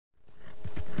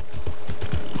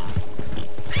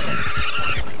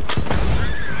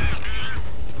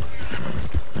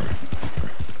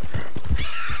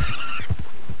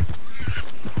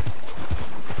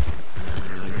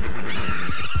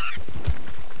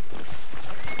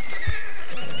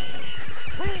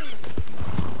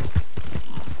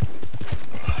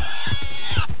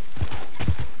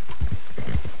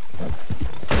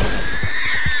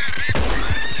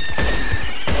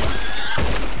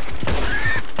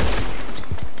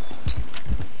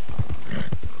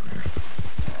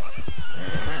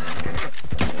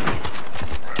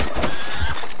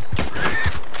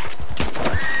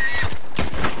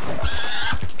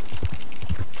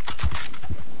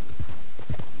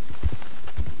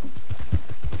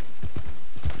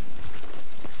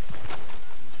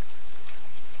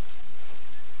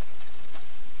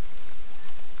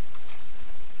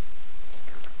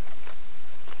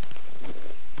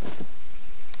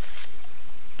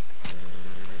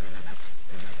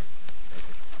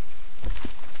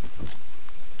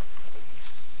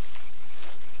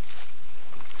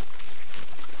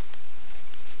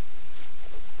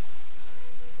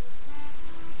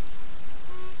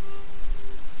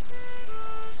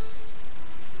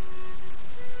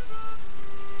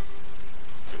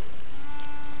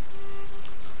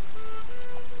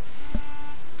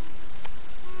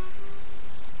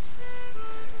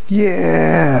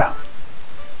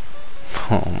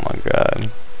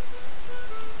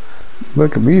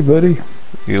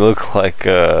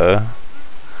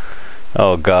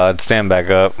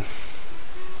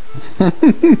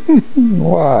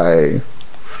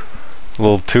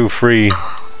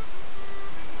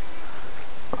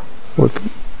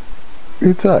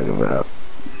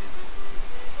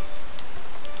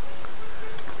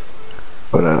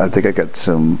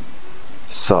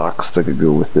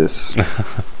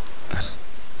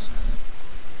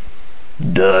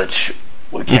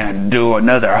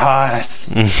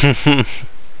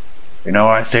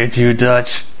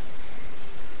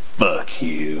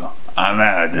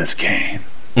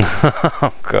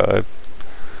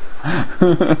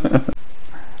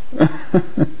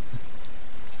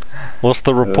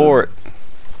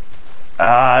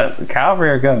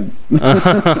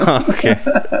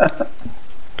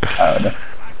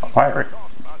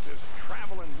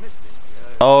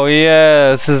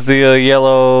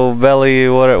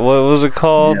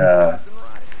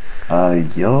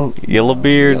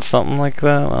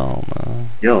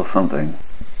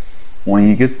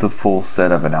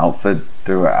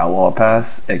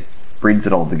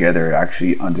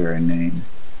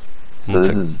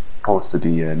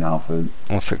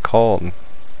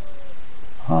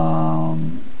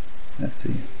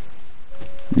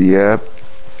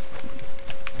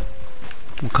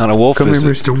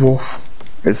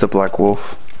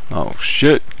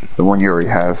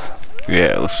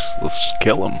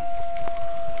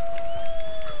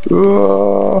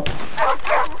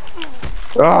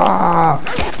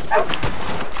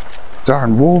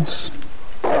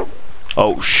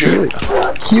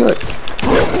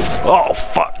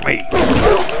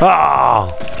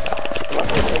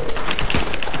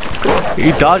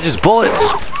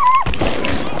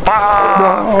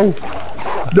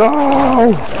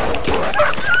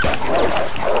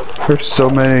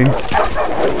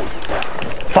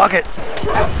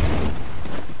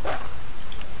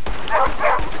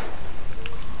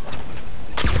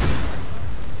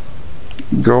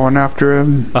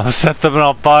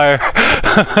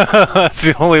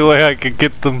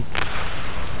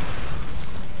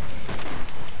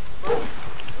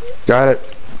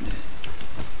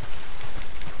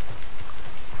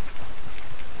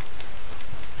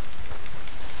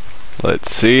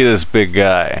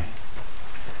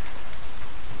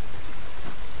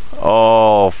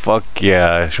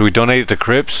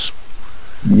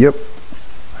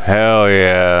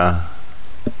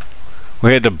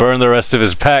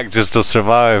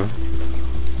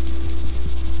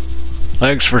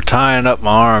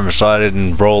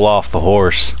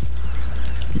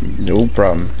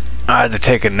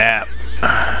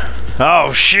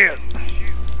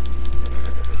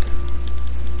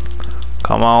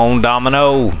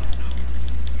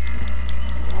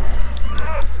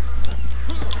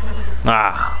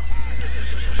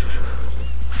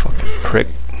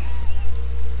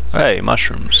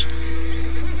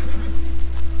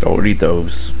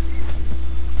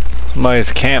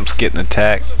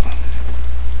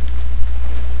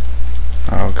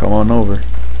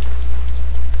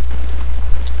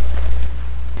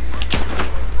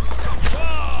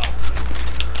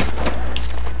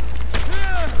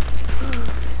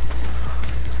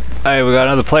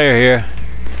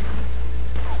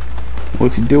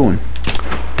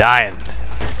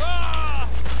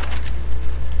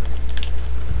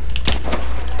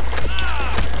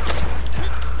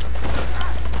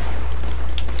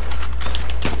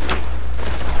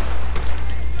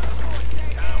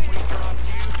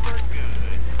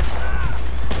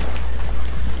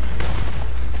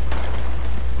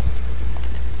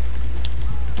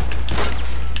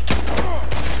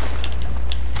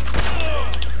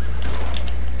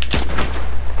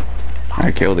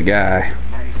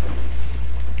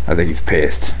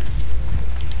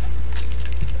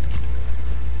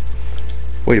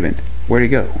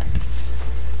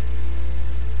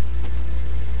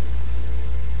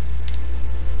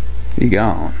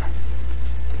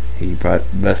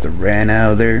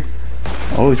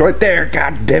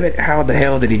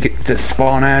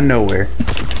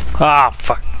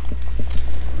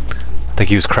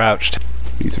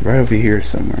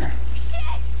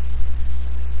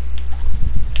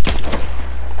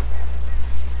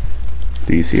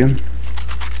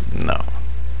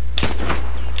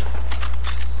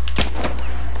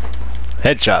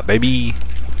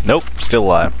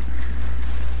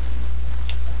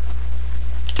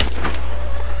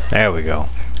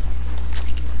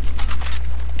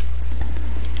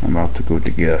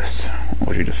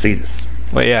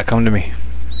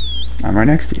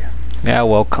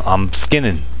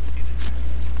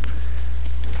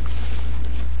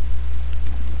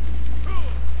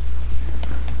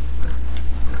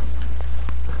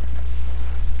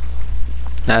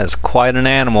That is quite an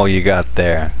animal you got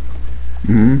there.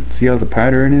 See how the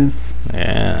pattern is?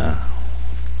 Yeah.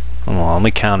 Hold on, let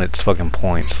me count its fucking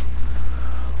points.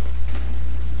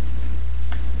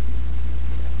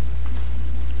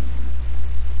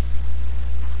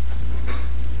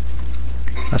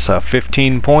 That's a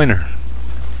 15-pointer.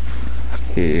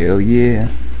 Hell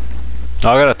yeah. Oh,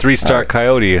 I got a 3-star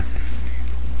coyote.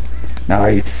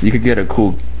 Nice. You could get a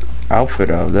cool outfit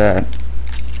out of that.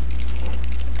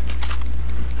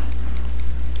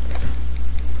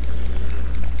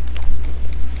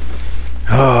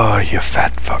 Oh, you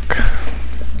fat fuck.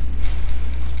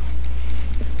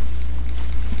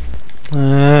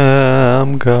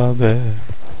 I'm coming.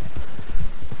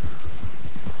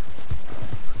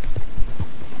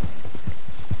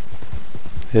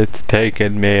 It's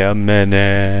taken me a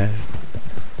minute.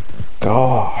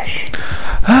 Gosh.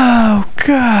 Oh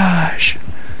gosh.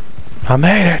 I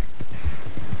made it.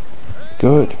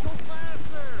 Good.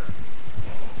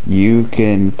 You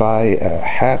can buy a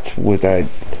hat with a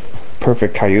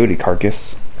perfect coyote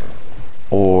carcass.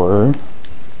 Or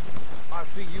I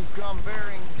see you come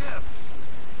bearing gifts.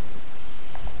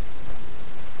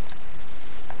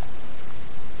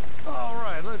 All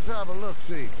right, let's have a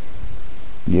look-see.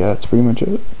 yeah, that's pretty much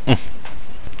it.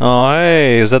 Oh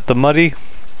hey, is that the muddy?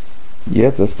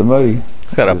 Yep, that's the muddy.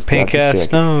 Got a Just pink this ass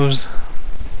jacket. nose.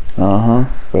 But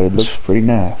it looks pretty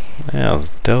nice. Yeah, that was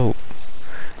dope.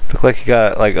 Look like you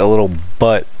got like a little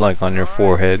butt like on your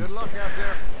forehead. Good luck out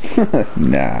there.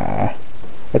 Nah.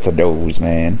 That's a nose,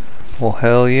 man. Well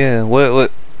hell yeah.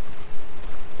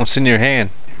 What's in your hand?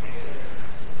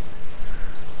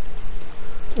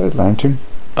 A lantern.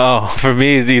 Oh, for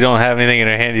me you don't have anything in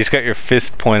your hand, you just got your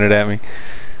fist pointed at me.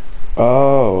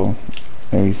 Oh.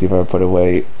 Let me see if I put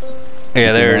away.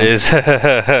 Yeah, there it is.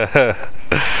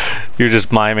 You're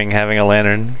just miming having a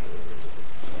lantern.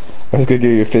 I was gonna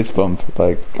give you a fist bump.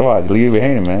 Like, come on, leave it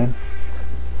behind, man.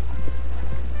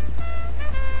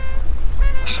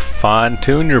 It's a fine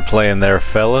tune you're playing there,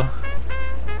 fella.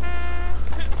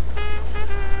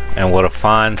 And what a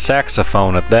fine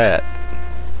saxophone at that.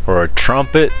 Or a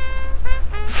trumpet.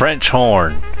 French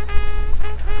horn.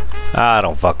 I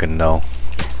don't fucking know.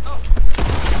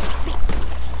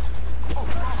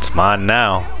 It's mine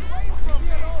now.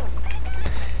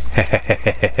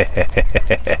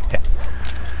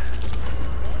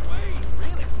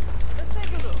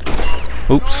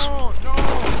 Oops.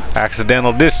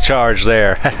 Accidental discharge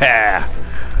there.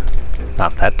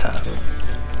 Not that time.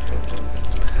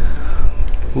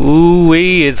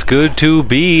 Ooh-wee, it's good to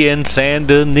be in Saint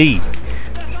Denis.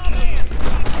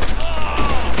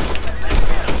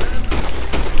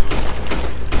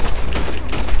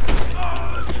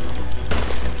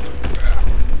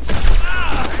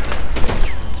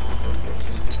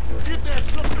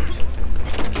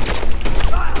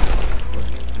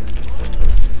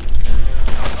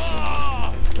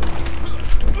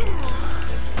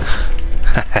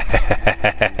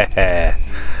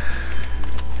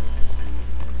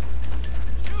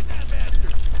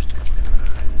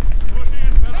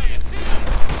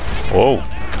 Whoa.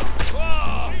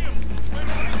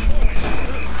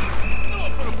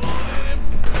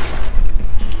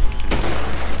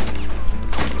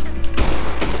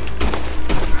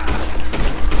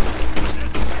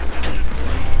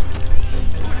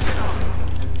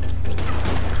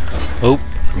 Oh,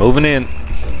 moving in.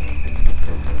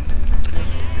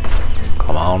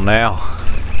 Come on now.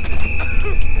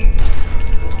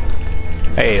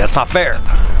 Hey, that's not fair.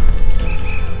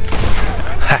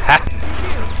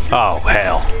 Oh,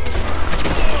 hell.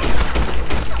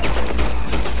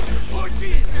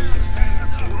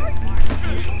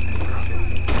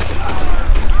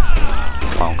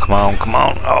 Come on, come on, come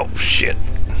on. Oh, shit.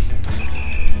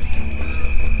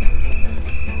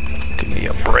 Give me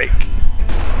a break.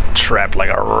 Trapped like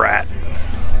a rat.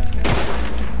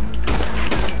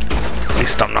 At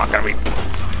least I'm not gonna be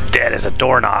dead as a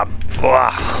doorknob.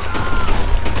 Ugh.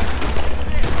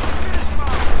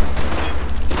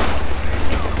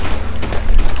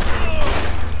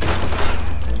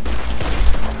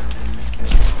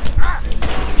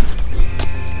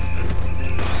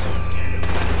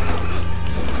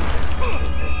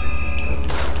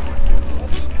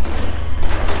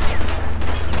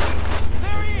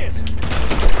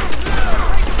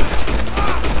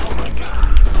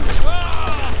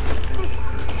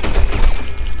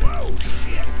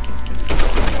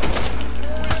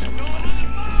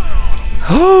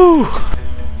 Whew.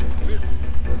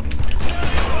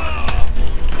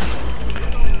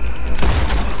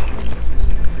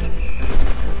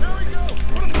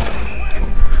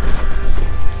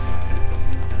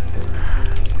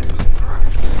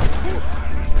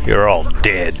 You're all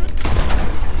dead.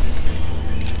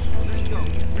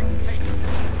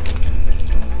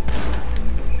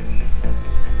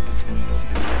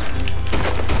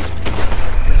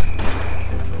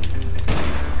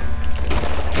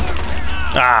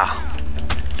 Ah!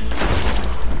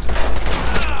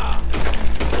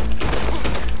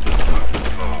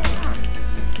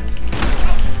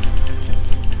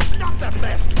 Stop that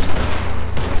bastard!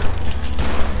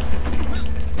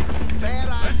 Bad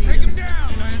idea. Let's take him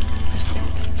down, man.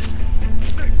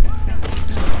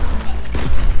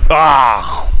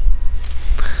 Ah!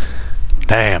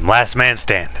 Damn, last man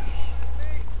standing.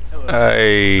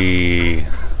 Hey.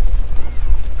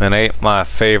 It ain't my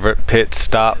favorite pit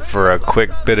stop for a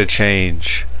quick bit of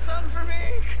change. Something for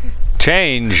me?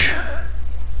 Change?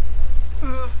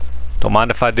 Don't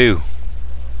mind if I do.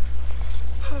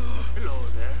 Hello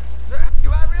there.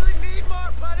 Do I really need more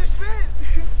punishment?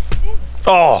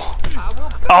 Oh! I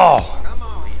will. Oh! Come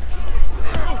on.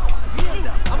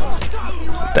 I'm gonna stop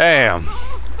you. Damn!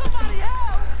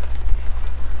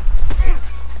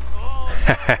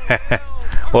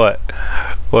 What?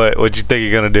 What'd you think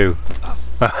you're gonna do?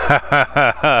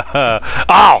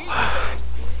 Oh!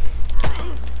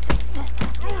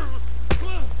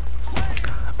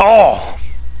 Oh!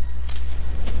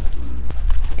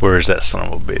 Where is that son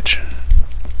of a bitch?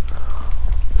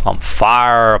 I'm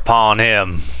fire upon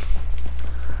him.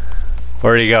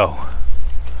 Where'd he go?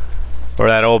 Where'd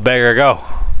that old beggar go?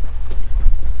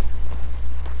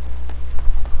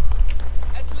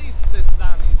 At least the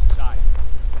sun is shining.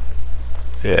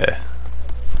 Yeah.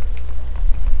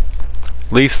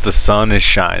 At least the sun is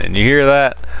shining. You hear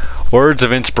that? Words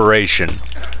of inspiration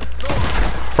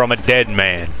from a dead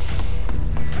man.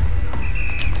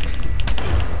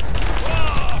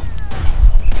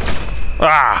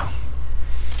 Ah!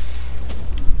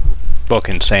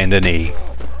 Fucking Saint Denis.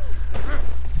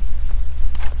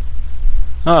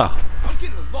 Oh. I'm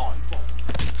getting a law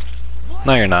involved.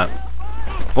 No, you're not.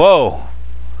 Whoa!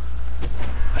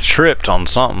 I tripped on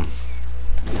something.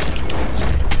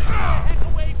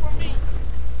 Away from me.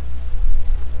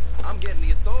 I'm getting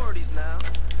the authorities now.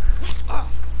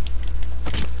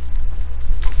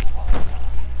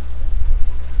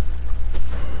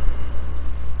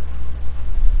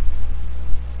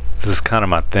 This is kind of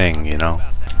my thing, you know?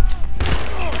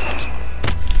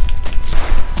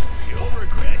 You'll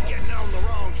regret getting on the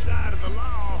wrong side of the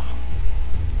law.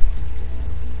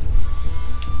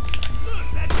 Look,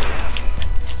 that's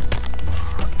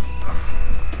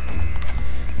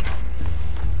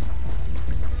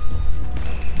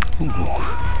Ooh.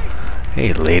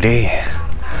 Hey, lady.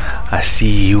 I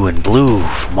see you in blue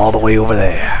from all the way over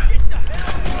there.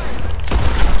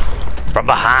 From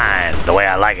behind, the way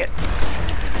I like it.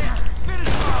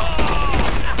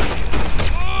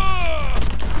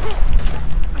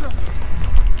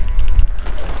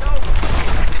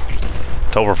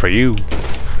 It's over for you.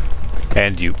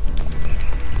 And you.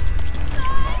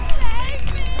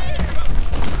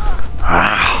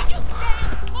 Ah.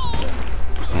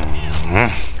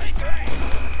 Mm-hmm.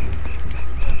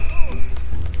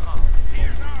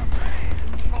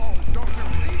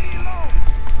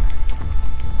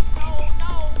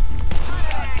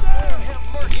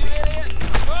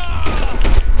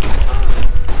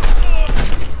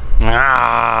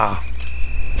 Ah.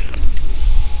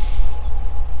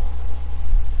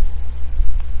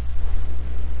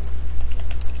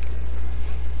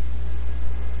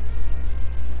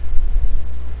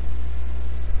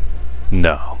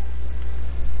 No.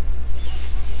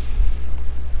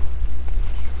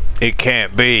 It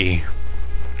can't be.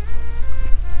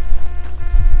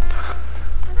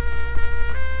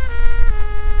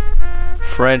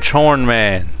 French Horn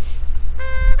Man.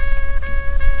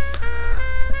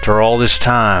 After all this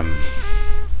time.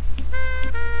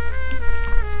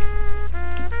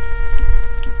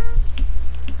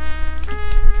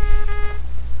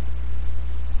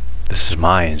 This is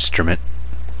my instrument.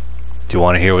 Do you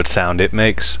want to hear what sound it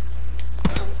makes?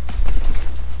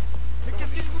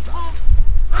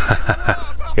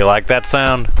 You like that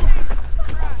sound?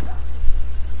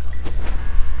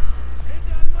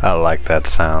 I like that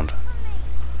sound.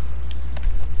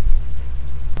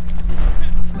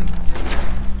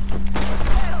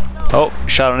 Oh,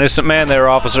 shot an innocent man there,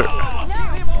 officer.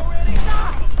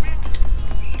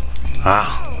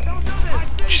 Ah,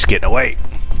 she's getting away.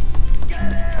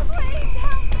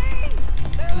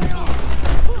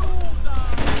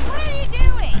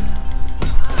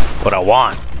 What I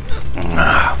want.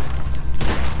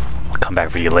 I'll come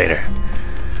back for you later.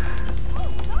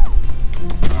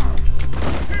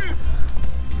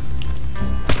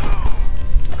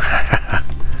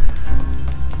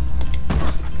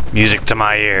 Music to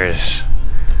my ears.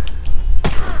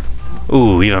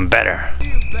 Ooh, even better.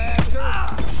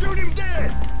 Shoot him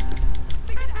dead.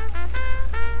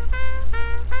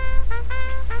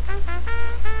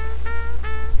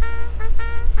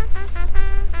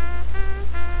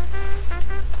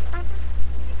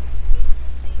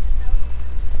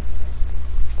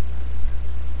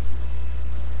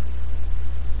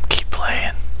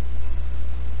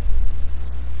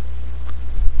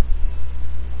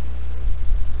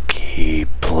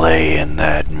 playing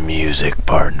that music,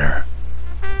 partner.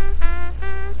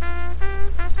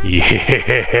 Yeah,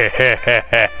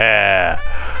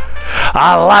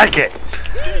 I like it.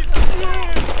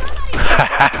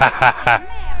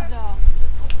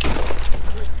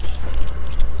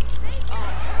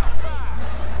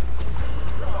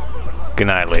 Good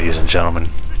night, ladies and gentlemen.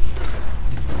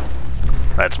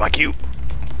 That's my cue.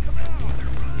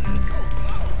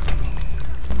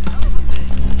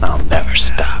 I'll never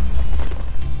stop.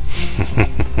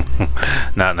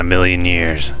 Not in a million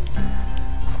years.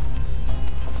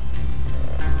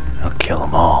 I'll kill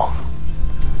them all.